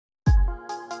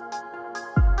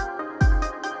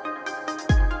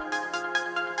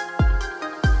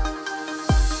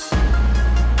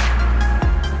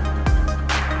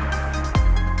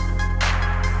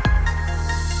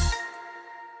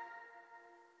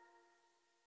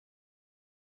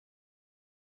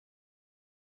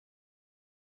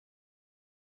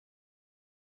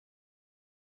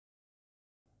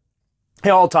Hey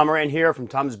all, Tom Moran here from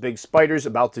Tom's Big Spiders,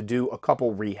 about to do a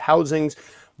couple rehousings.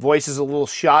 Voice is a little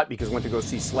shot because I went to go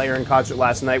see Slayer in concert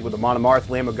last night with the Monomarth,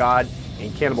 Lamb of God,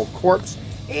 and Cannibal Corpse.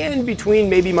 And between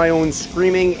maybe my own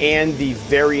screaming and the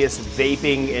various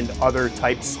vaping and other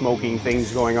type smoking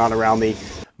things going on around me,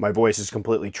 my voice is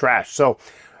completely trashed. So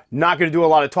not going to do a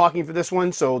lot of talking for this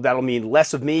one, so that'll mean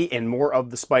less of me and more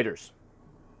of the spiders.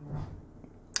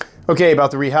 Okay, about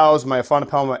to rehouse my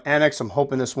Pseudhapalopus anax. I'm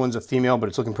hoping this one's a female, but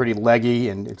it's looking pretty leggy,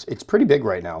 and it's pretty big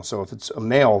right now. So if it's a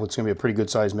male, it's going to be a pretty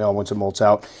good sized male once it molts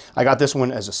out. I got this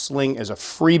one as a sling, as a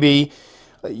freebie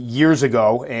years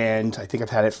ago, and I think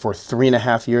I've had it for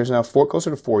 3.5 years now,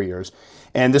 closer to 4 years.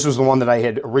 And this was the one that I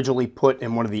had originally put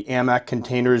in one of the anax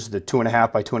containers, the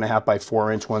 2.5 by 2.5 by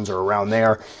 4 inch ones, are around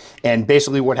there. And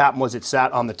basically what happened was it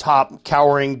sat on the top,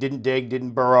 cowering, didn't dig,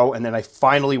 didn't burrow, and then I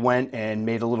finally went and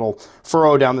made a little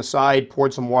furrow down the side,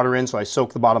 poured some water in, so I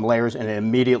soaked the bottom layers, and it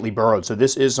immediately burrowed. So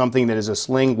this is something that is a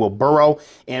sling, will burrow,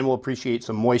 and will appreciate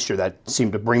some moisture. That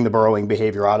seemed to bring the burrowing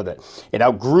behavior out of it. It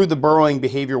outgrew the burrowing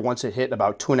behavior once it hit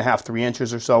about 2.5, 3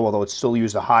 inches or so, although it's still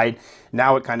used a hide.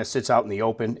 Now it kind of sits out in the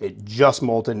open. It just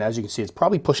molted, and as you can see, it's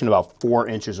probably pushing about 4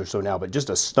 inches or so now, but just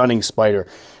a stunning spider.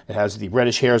 It has the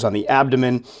reddish hairs on the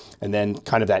abdomen, and then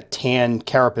kind of that tan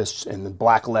carapace and the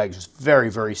black legs. Just very,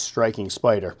 very striking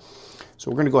spider. So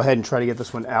we're going to go ahead and try to get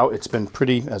this one out. It's been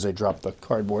pretty, as I drop the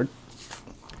cardboard,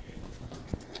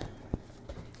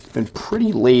 it's been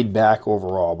pretty laid back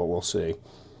overall, but we'll see.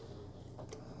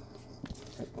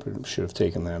 I should have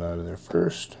taken that out of there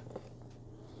first.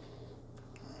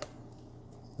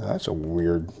 Now that's a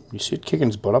weird, you see it kicking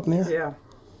its butt up in there? Yeah.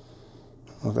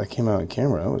 I don't know if that came out on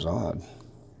camera. That was odd.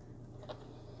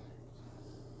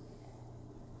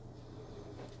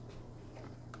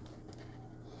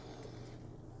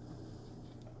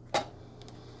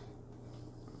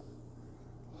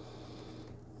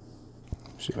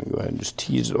 See if I can go ahead and just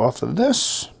tease it off of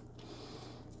this.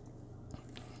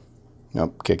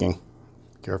 Nope, kicking.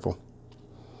 Careful.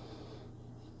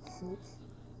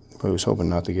 I was hoping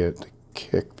not to get the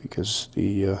kick because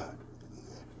the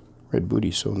red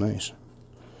booty's so nice.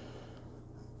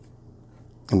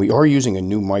 And we are using a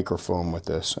new microphone with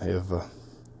this. I have a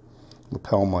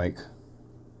lapel mic.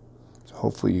 So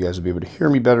hopefully you guys will be able to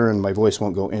hear me better and my voice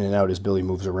won't go in and out as Billy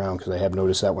moves around, because I have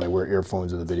noticed that when I wear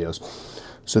earphones in the videos.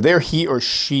 So there he or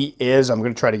she is. I'm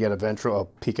going to try to get a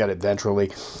peek at it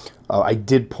ventrally. I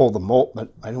did pull the molt,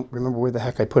 but I don't remember where the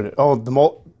heck I put it. Oh, the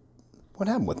molt. What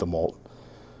happened with the molt?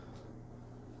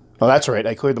 Oh, that's right.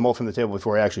 I cleared the molt from the table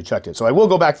before I actually checked it. So I will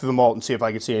go back to the molt and see if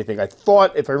I can see anything. I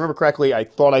thought, if I remember correctly, I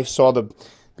thought I saw the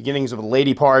beginnings of the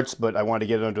lady parts, but I wanted to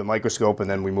get it under the microscope, and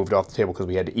then we moved off the table because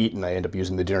we had to eat, and I ended up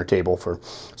using the dinner table for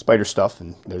spider stuff,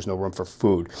 and there's no room for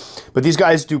food. But these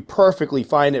guys do perfectly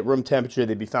fine at room temperature.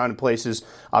 They'd be found in places,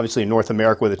 obviously in North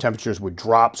America, where the temperatures would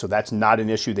drop, so that's not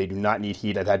an issue. They do not need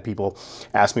heat. I've had people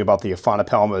ask me about the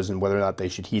Pseudhapalopus and whether or not they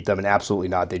should heat them, and absolutely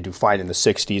not. They do fine in the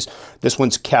 60s. This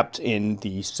one's kept in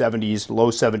the 70s, low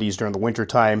 70s during the winter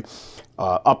time,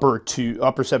 upper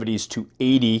 70s to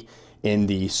 80 in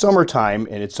the summertime,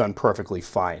 and it's done perfectly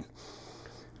fine.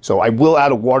 So I will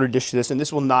add a water dish to this, and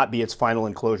this will not be its final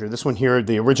enclosure. This one here,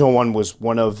 the original one was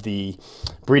one of the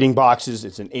breeding boxes.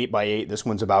 It's an 8x8. This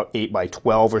one's about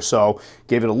 8x12 or so.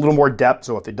 Gave it a little more depth,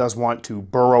 so if it does want to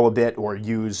burrow a bit or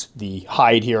use the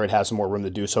hide here, it has some more room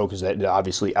to do so, because it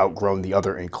obviously outgrown the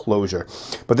other enclosure.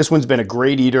 But this one's been a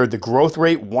great eater. The growth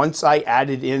rate, once I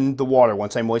added in the water,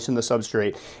 once I moistened the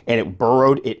substrate, and it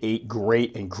burrowed, it ate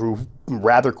great and grew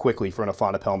rather quickly for an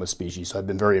Pseudhapalopus species. So I've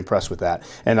been very impressed with that.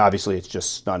 And obviously it's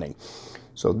just stunning.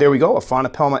 So there we go, a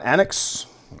Pseudhapalopus anax.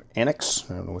 Anax,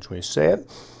 I don't know which way you say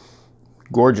it.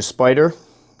 Gorgeous spider.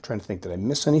 I'm trying to think, did I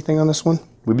miss anything on this one?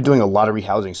 We've been doing a lot of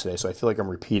rehousings today, so I feel like I'm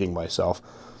repeating myself.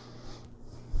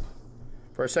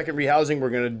 For our second rehousing, we're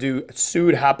going to do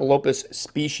Pseudhapalopus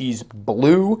species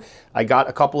blue. I got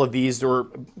a couple of these. They were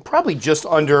probably just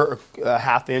under a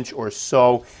 ½ inch or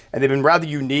so, and they've been rather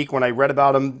unique. When I read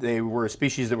about them, they were a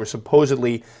species that were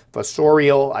supposedly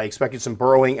fossorial. I expected some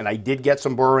burrowing, and I did get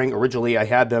some burrowing. Originally, I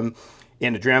had them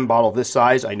in a dram bottle this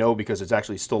size. I know because it's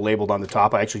actually still labeled on the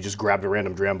top. I actually just grabbed a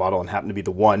random dram bottle and happened to be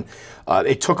the one.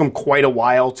 It took them quite a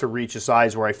while to reach a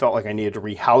size where I felt like I needed to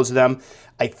rehouse them.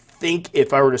 I think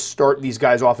if I were to start these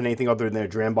guys off in anything other than a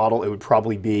dram bottle, it would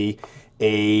probably be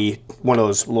one of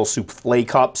those little souffle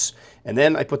cups. And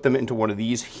then I put them into one of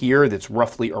these here that's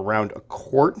roughly around a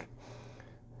quart.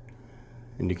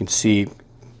 And you can see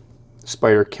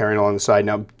spider carrying along the side.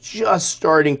 Now, just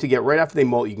starting to get, right after they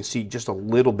molt, you can see just a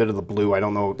little bit of the blue. I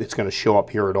don't know if it's going to show up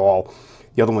here at all.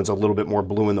 The other one's a little bit more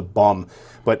blue in the bum.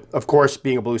 But of course,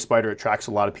 being a blue spider attracts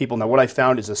a lot of people. Now, what I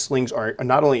found is the slings are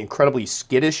not only incredibly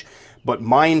skittish, but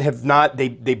mine have not. They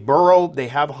burrow, they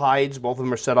have hides. Both of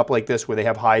them are set up like this where they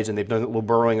have hides and they've done a little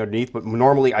burrowing underneath, but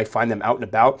normally I find them out and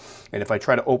about, and if I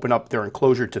try to open up their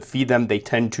enclosure to feed them, they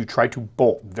tend to try to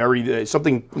bolt.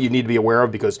 Something you need to be aware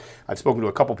of, because I've spoken to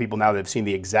a couple people now that have seen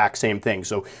the exact same thing.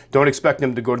 So don't expect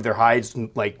them to go to their hides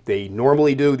like they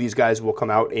normally do. These guys will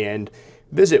come out and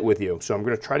visit with you. So I'm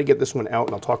going to try to get this one out,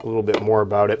 and I'll talk a little bit more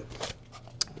about it.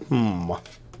 Now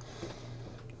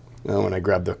when I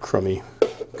grab the crummy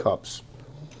cups,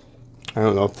 I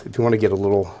don't know if you want to get a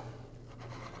little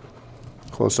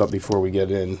close up before we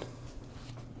get in.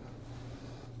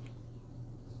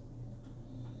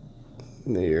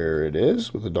 There it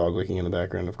is, with the dog licking in the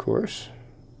background, of course.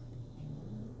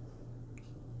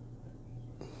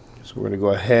 So we're going to go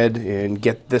ahead and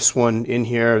get this one in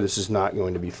here. This is not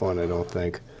going to be fun, I don't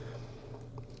think.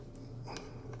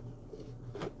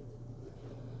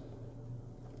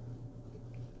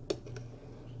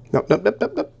 Nope, nope, nope,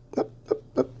 nope, nope, nope, nope,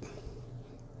 nope.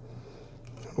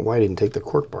 I don't know why I didn't take the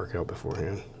cork bark out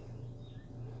beforehand.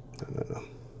 No.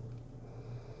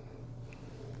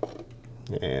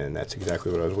 And that's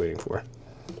exactly what I was waiting for.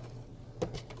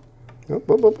 Nope,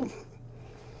 nope, nope.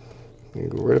 You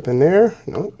go right up in there.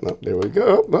 Nope, nope, there we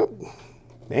go. Nope.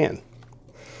 Man,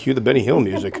 cue the Benny Hill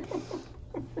music.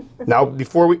 Now,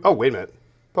 before we... Oh, wait a minute.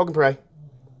 Poke and pray.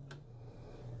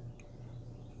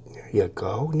 There you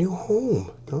go. New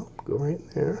home. Nope, go right in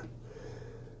there.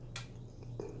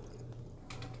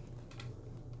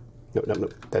 Nope, nope,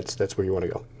 nope. That's where you want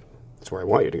to go. That's where I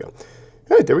want you to go.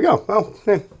 All right, there we go. Well,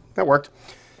 that worked.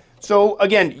 So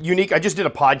again, unique. I just did a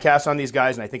podcast on these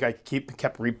guys, and I think I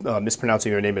kept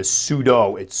mispronouncing their name as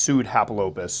Pseudo. It's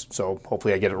Pseudhapalopus. So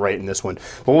hopefully I get it right in this one.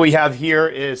 But what we have here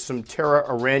is some Terra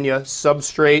Aranya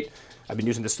substrate. I've been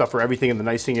using this stuff for everything, and the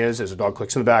nice thing is, as a dog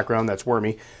clicks in the background, that's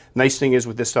wormy. Nice thing is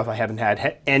with this stuff, I haven't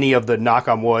had any of the, knock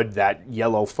on wood, that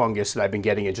yellow fungus that I've been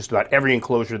getting in just about every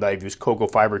enclosure that I've used cocoa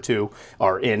fiber to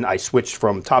or in. I switched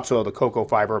from topsoil to cocoa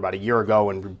fiber about a year ago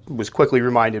and was quickly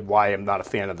reminded why I'm not a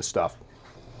fan of the stuff.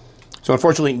 So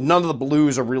unfortunately, none of the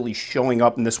blues are really showing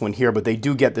up in this one here, but they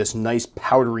do get this nice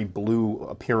powdery blue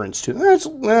appearance to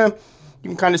them. You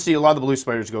can kind of see a lot of the blue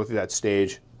spiders go through that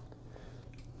stage.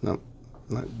 Nope,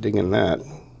 not digging that.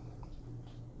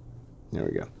 There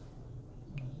we go.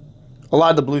 A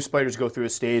lot of the blue spiders go through a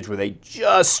stage where they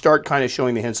just start kind of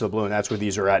showing the hints of the blue, and that's where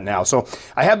these are at now. So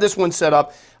I have this one set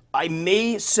up. I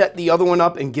may set the other one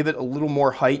up and give it a little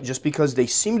more height just because they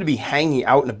seem to be hanging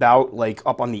out and about, like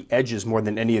up on the edges more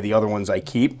than any of the other ones I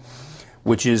keep,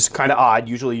 which is kind of odd.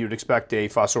 Usually you'd expect a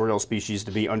fossorial species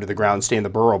to be under the ground, stay in the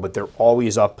burrow, but they're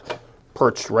always up,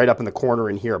 perched right up in the corner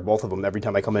in here, both of them, every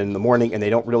time I come in the morning, and they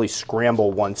don't really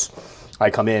scramble once I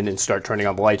come in and start turning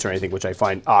on the lights or anything, which I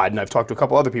find odd. And I've talked to a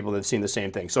couple other people that have seen the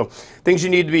same thing. So things you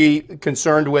need to be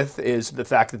concerned with is the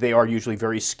fact that they are usually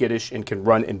very skittish and can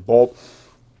run and bolt.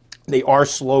 They are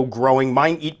slow growing.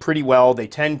 Mine eat pretty well. They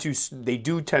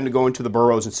do tend to go into the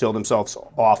burrows and seal themselves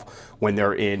off when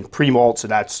they're in pre-molt, so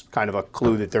that's kind of a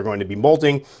clue that they're going to be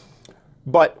molting.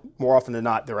 But more often than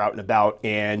not, they're out and about.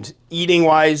 And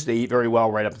eating-wise, they eat very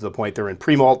well right up to the point they're in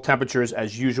pre-molt. Temperatures,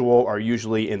 as usual, are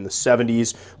usually in the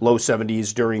 70s, low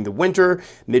 70s during the winter,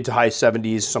 mid to high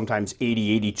 70s, sometimes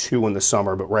 80, 82 in the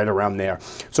summer, but right around there.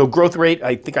 So growth rate,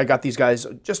 I think I got these guys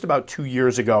just about 2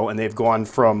 years ago, and they've gone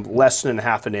from less than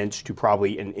half an inch to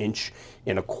probably an inch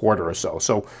and a quarter or so.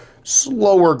 So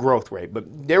slower growth rate, but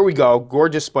there we go.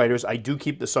 Gorgeous spiders. I do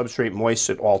keep the substrate moist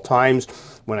at all times.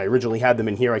 When I originally had them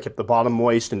in here, I kept the bottom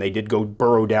moist, and they did go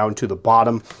burrow down to the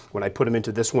bottom. When I put them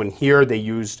into this one here, they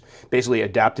basically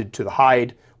adapted to the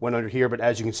hide, went under here, but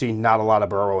as you can see, not a lot of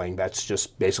burrowing. That's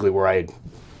just basically where I had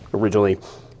originally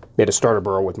made a starter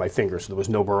burrow with my fingers. So there was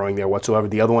no burrowing there whatsoever.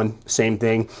 The other one, same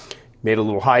thing. Made a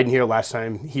little hide in here. Last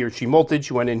time she molted,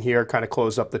 she went in here, kind of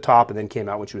closed up the top, and then came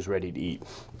out when she was ready to eat.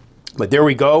 But there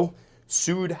we go.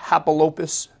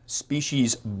 Pseudhapalopus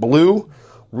species blue.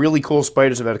 Really cool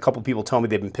spiders. I've had a couple people tell me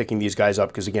they've been picking these guys up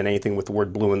because, again, anything with the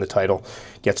word blue in the title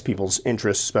gets people's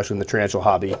interest, especially in the tarantula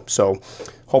hobby. So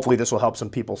hopefully this will help some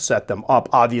people set them up.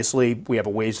 Obviously, we have a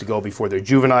ways to go before they're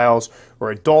juveniles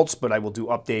or adults, but I will do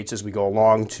updates as we go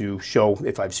along to show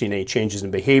if I've seen any changes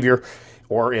in behavior,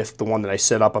 or if the one that I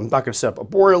set up, I'm not going to set up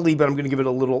arboreally, but I'm going to give it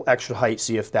a little extra height,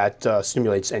 see if that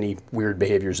stimulates any weird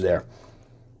behaviors there.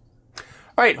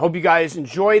 All right, hope you guys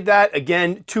enjoyed that.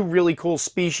 Again, two really cool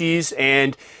species,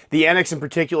 and the anax in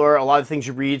particular, a lot of things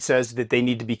you read says that they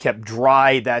need to be kept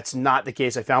dry. That's not the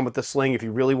case I found with the sling. If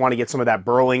you really want to get some of that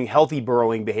burrowing, healthy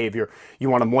burrowing behavior, you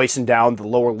want to moisten down the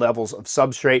lower levels of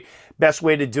substrate. Best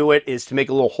way to do it is to make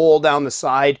a little hole down the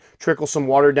side, trickle some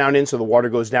water down in so the water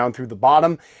goes down through the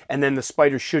bottom, and then the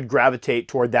spider should gravitate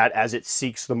toward that as it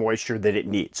seeks the moisture that it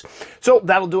needs. So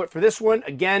that'll do it for this one.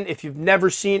 Again, if you've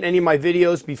never seen any of my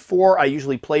videos before, I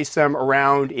usually place them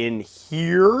around in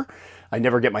here. I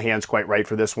never get my hands quite right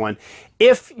for this one.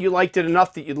 If you liked it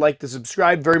enough that you'd like to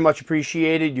subscribe, very much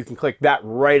appreciated. You can click that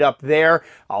right up there.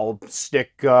 I'll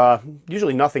stick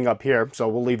usually nothing up here, so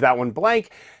we'll leave that one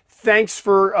blank. Thanks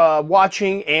for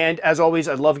watching, and as always,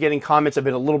 I love getting comments. I've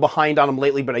been a little behind on them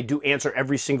lately, but I do answer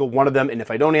every single one of them, and if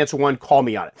I don't answer one, call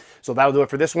me on it. So that'll do it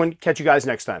for this one. Catch you guys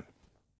next time.